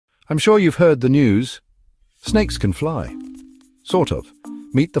I'm sure you've heard the news. Snakes can fly. Sort of.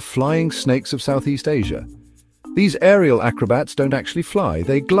 Meet the flying snakes of Southeast Asia. These aerial acrobats don't actually fly,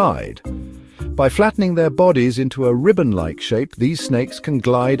 they glide. By flattening their bodies into a ribbon-like shape, these snakes can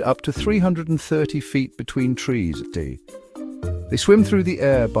glide up to 330 feet between trees. They swim through the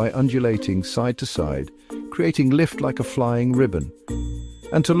air by undulating side to side, creating lift like a flying ribbon.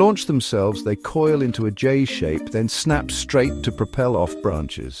 And to launch themselves, they coil into a J shape, then snap straight to propel off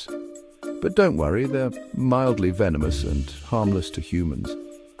branches. But don't worry, they're mildly venomous and harmless to humans.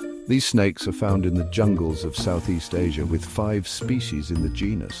 These snakes are found in the jungles of Southeast Asia with 5 species in the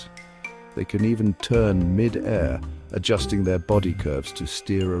genus. They can even turn mid-air, adjusting their body curves to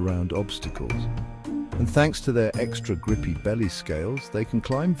steer around obstacles. And thanks to their extra grippy belly scales, they can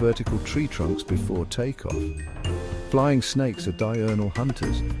climb vertical tree trunks before takeoff. Flying snakes are diurnal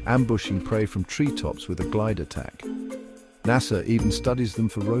hunters, ambushing prey from treetops with a glide attack. NASA even studies them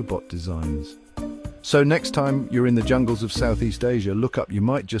for robot designs. So next time you're in the jungles of Southeast Asia, look up, you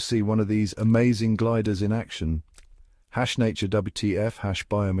might just see one of these amazing gliders in action. #NatureWTF,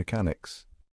 #biomechanics.